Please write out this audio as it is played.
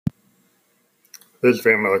This is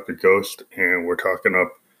Van Electric Ghost, and we're talking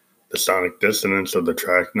up the sonic dissonance of the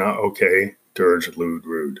track Not Okay, Dirge, Lewd,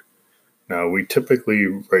 Rude. Now, we typically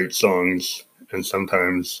write songs, and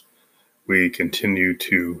sometimes we continue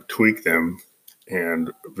to tweak them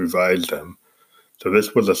and revise them. So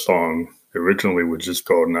this was a song that originally was just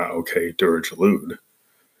called Not Okay, Dirge, Lewd.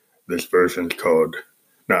 This version is called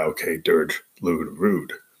Not Okay, Dirge, Lewd,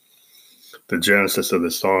 Rude. The genesis of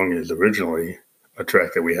the song is originally a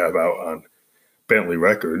track that we have out on Bentley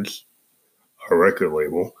Records, our record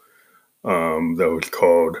label, that was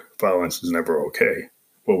called Violence is Never Okay.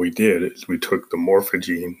 What we did is we took the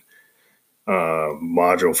Morphogene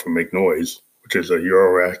module from Make Noise, which is a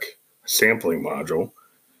Eurorack sampling module,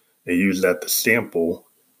 and used that to sample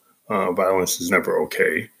Violence is Never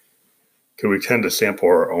Okay, because we tend to sample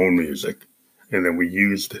our own music. And then we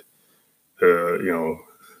used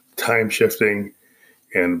time shifting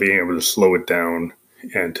and being able to slow it down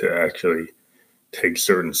and to actually take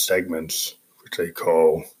certain segments, which they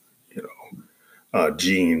call,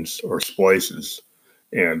 genes or splices,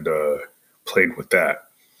 and played with that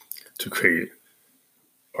to create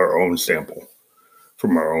our own sample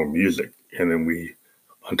from our own music. And then we,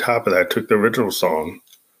 on top of that, took the original song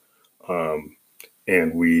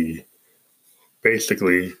and we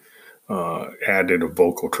basically added a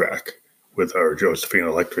vocal track with our Josephine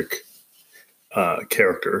Electric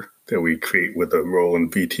character that we create with a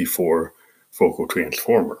Roland VT4 vocal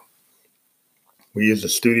transformer. We use a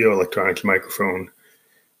Studio Electronics microphone.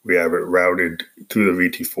 We have it routed through the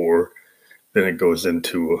VT4. Then it goes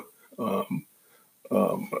into a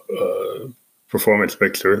performance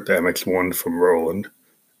mixer, the MX1 from Roland,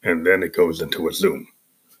 and then it goes into a Zoom.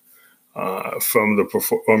 From the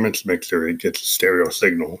performance mixer, it gets a stereo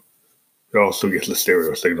signal. It also gets a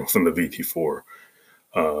stereo signal from the VT4.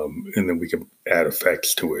 And then we can add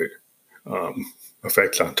effects to it,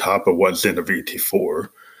 effects on top of what's in the VT4,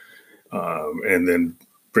 and then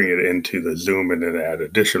bring it into the Zoom and then add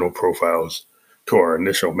additional profiles to our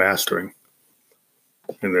initial mastering.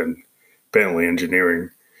 And then Bentley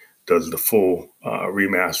Engineering does the full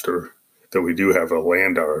remaster that we do have a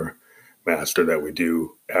Landauer master that we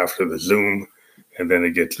do after the Zoom, and then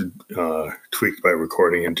it gets tweaked by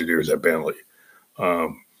recording engineers at Bentley.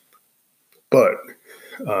 But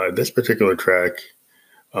this particular track,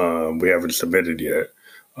 we haven't submitted yet,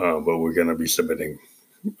 but we're going to be submitting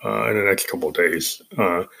in the next couple of days.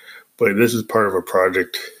 But this is part of a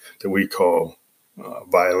project that we call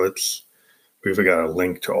Violets. We've got a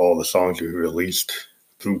link to all the songs we released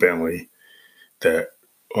through Bentley that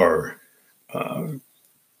are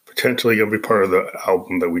potentially going to be part of the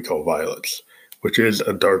album that we call Violets, which is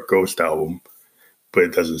a Dark Ghost album, but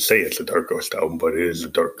it doesn't say it's a Dark Ghost album, but it is a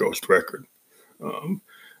Dark Ghost record.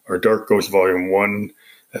 Our Dark Ghost Volume 1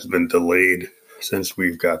 has been delayed since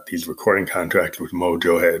we've got these recording contracts with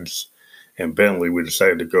Mojo Heads and Bentley. We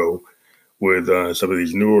decided to go with some of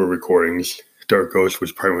these newer recordings. Dark Ghost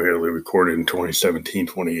was primarily recorded in 2017,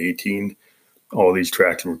 2018. All these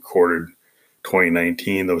tracks were recorded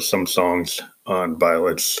 2019. Though some songs on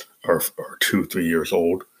Violets are 2-3 years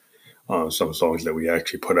old. Some songs that we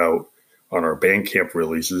actually put out on our Bandcamp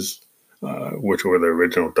releases, which were the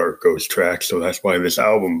original Dark Ghost tracks. So that's why this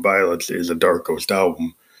album, Violets, is a Dark Ghost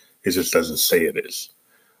album. It just doesn't say it is.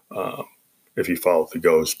 If you follow the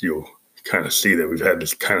Ghost, you'll kind of see that we've had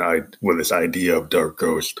this kind of with this idea of Dark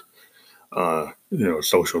Ghost,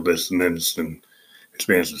 social dissonance and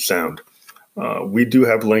expansive sound. We do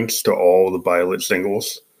have links to all the Violet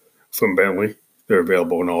singles from Bentley. They're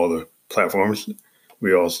available on all the platforms.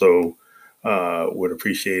 We also would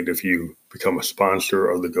appreciate if you become a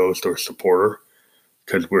sponsor of the Ghost or supporter,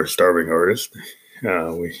 because we're starving artists.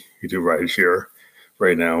 We do rideshare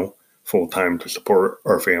right now full time to support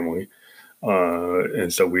our family.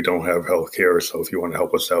 And so we don't have health care. So if you want to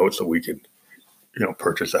help us out so we can,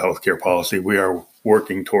 purchase a healthcare policy, we are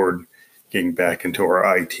working toward getting back into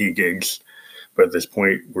our IT gigs. But at this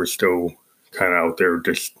point, we're still kind of out there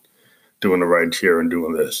just doing the rideshare and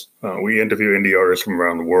doing this. We interview indie artists from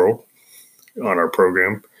around the world on our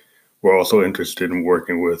program. We're also interested in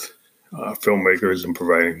working with filmmakers and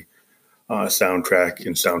providing soundtrack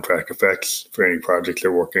and soundtrack effects for any projects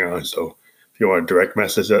they're working on. So if you want to direct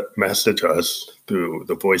message us through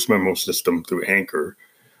the voice memo system through Anchor,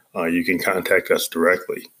 you can contact us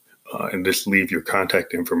directly and just leave your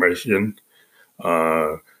contact information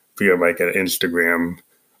via like an Instagram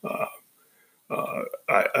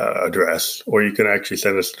address, or you can actually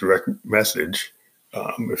send us a direct message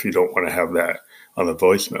if you don't want to have that on the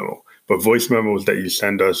voice memo. But voice memos that you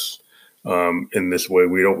send us in this way,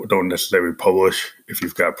 we don't necessarily publish. If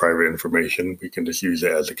you've got private information, we can just use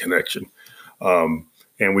it as a connection. And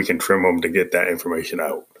and we can trim them to get that information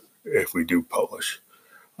out if we do publish.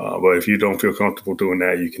 But if you don't feel comfortable doing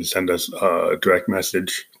that, you can send us a direct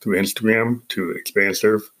message through Instagram to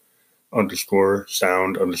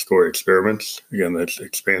expansive_sound_experiments. Again, that's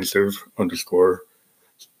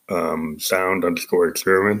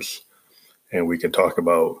expansive_sound_experiments. And we can talk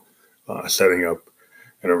about setting up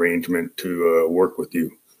an arrangement to work with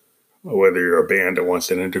you, whether you're a band that wants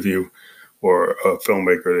an interview or a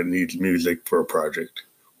filmmaker that needs music for a project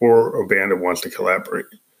or a band that wants to collaborate,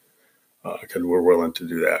 because we're willing to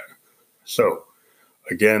do that. So,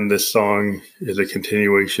 again, this song is a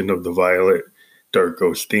continuation of the Violet Dark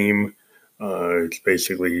Ghost theme. It's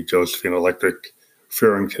basically Josephine Electric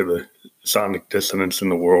referring to the sonic dissonance in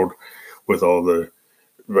the world with all the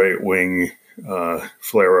right-wing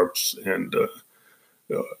flare-ups and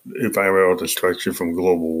environmental destruction from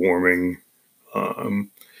global warming, and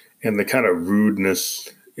the kind of rudeness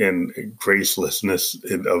and gracelessness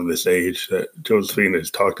of this age that Josephine has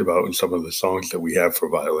talked about in some of the songs that we have for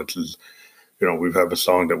Violets. Is, we have a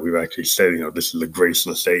song that we've actually said, this is a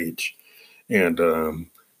graceless age. And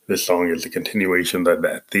this song is a continuation of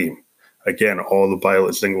that theme. Again, all the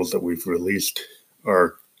Violet singles that we've released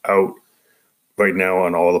are out right now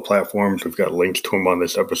on all the platforms. We've got links to them on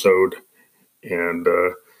this episode. And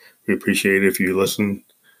we appreciate it if you listen.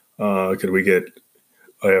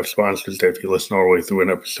 I have sponsors that if you listen all the way through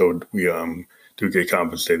an episode, we do get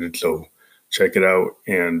compensated. So check it out,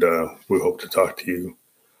 and we hope to talk to you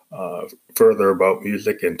further about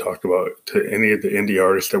music and talk about to any of the indie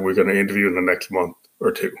artists that we're going to interview in the next month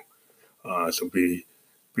or two. So be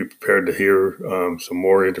prepared to hear some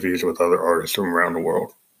more interviews with other artists from around the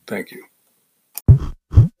world. Thank you.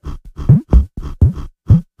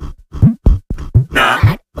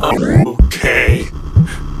 Not okay.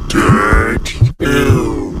 Dirt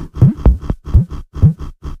blue.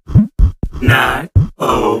 Not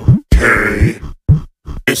okay.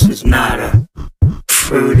 This is not a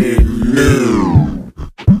Fruity Lou.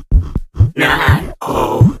 Not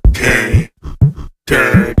okay.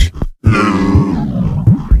 Dirt blue.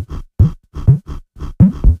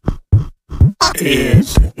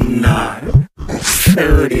 It's not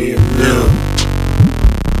Fruity Lou.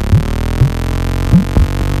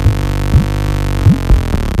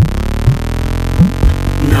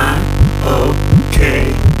 Not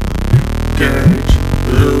okay, dirt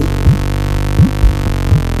blue.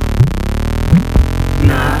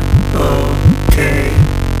 Not okay,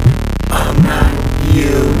 I'm not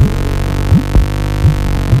you.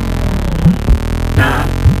 Not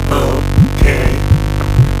okay,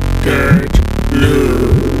 dirt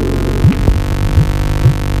blue.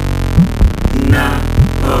 Not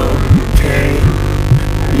okay,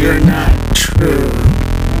 you're not true.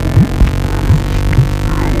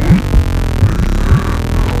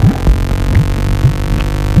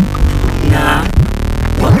 Not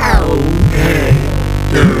okay,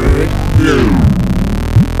 dirt blue.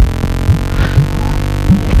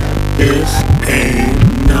 This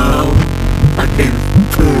ain't no fucking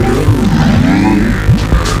food.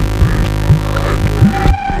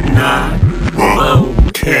 Not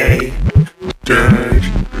okay, dirt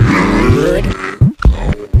blue.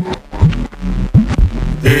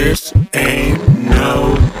 This ain't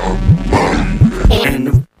no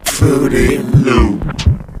fucking Fruity Lou.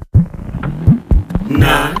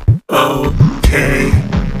 Not okay,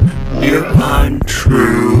 you're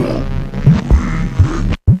untrue.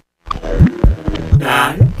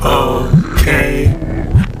 Not okay,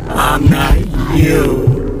 I'm not you.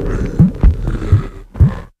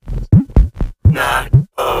 Not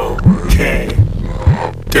okay,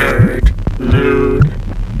 dirt lewd.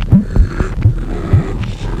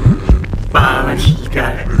 Violence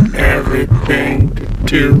got everything to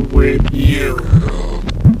do with you.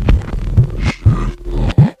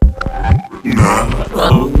 Not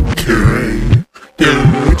okay,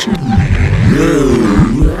 dirt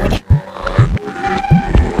lewd.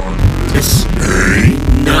 This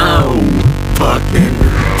ain't no fucking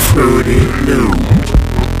Fruity Lou.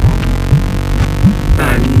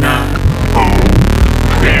 I'm not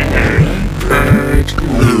okay. Purge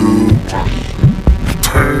lube.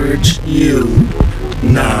 Purge you.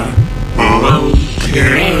 Not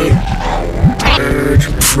okay. Purge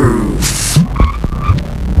proof.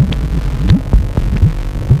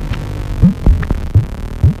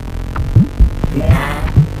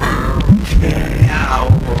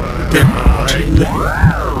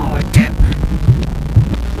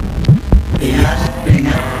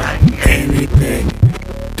 Anything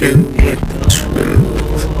do with the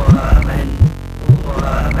truth.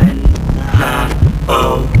 Not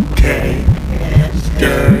okay.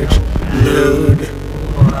 Dirt lewd.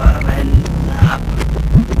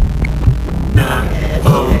 Not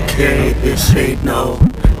okay, this ain't no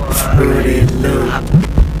Fruity Loop.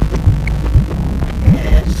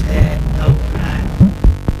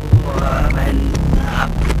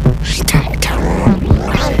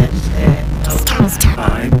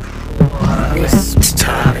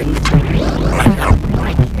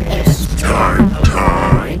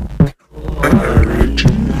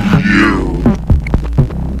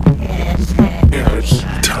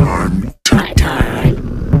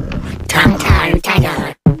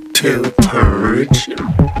 To purge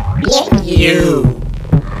you.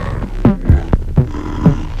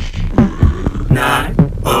 Not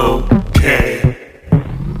okay.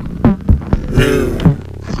 Lou,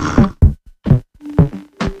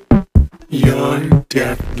 you're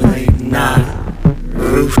definitely not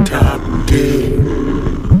rooftop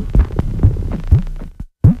dude.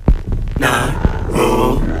 Not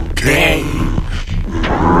okay.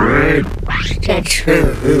 That's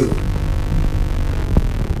true.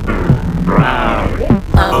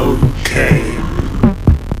 Okay.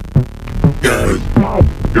 Good.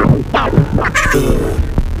 Good.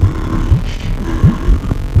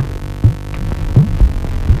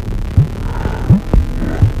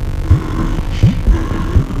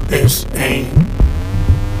 This ain't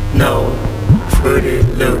no Fruity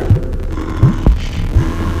Loop.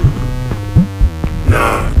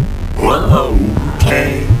 Not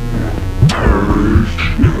okay.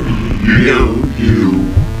 You.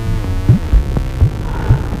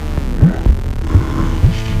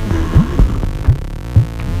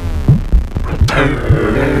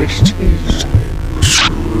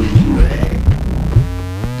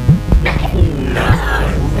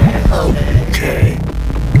 Okay,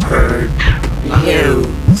 purge you.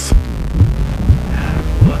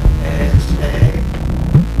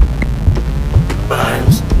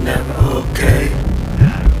 Mine's never okay.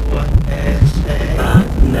 Mine's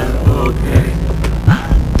never okay.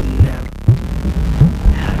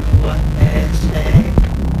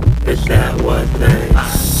 Is that what they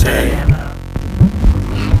say?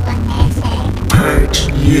 Purge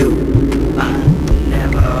you.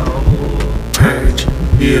 Purge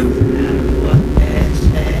you.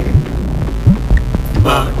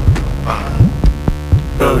 But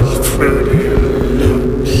those Fruity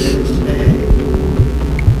Loops.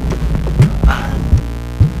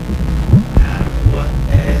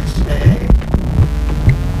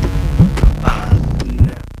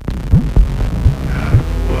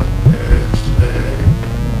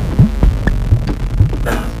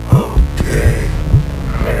 Not okay.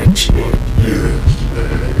 Wretched you.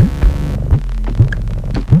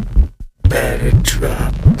 Better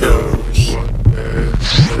drop those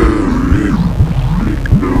Fruity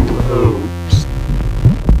Loops.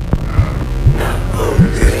 Not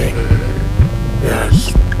okay. That's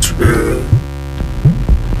true.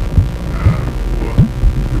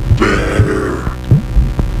 Better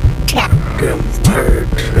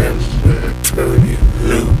purge them Fruity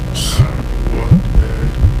Loops.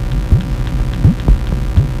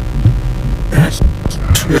 That's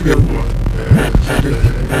true.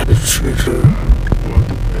 That is true.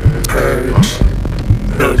 Purge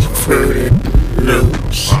those Fruity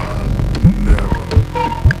Loops.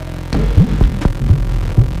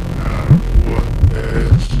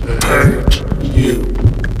 Purge you.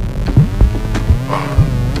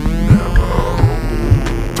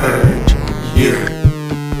 Purge you.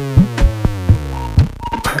 Purge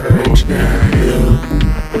you.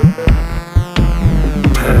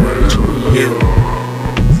 Purge you.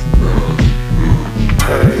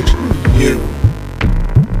 Purge you.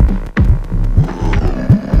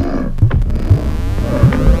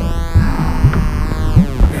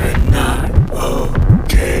 And not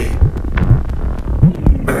okay.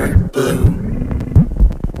 Burn blue.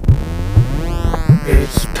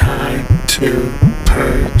 It's time to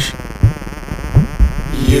purge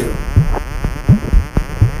you.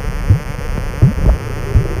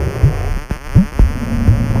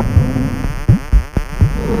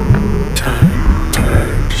 Time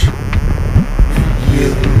purge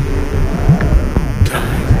you.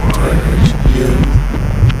 Time purge you.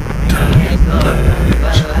 Time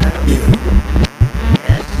purge you.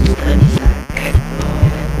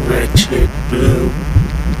 Wretched blue.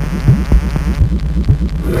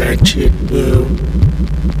 Wretched blue.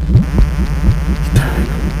 Time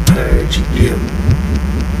to purge you.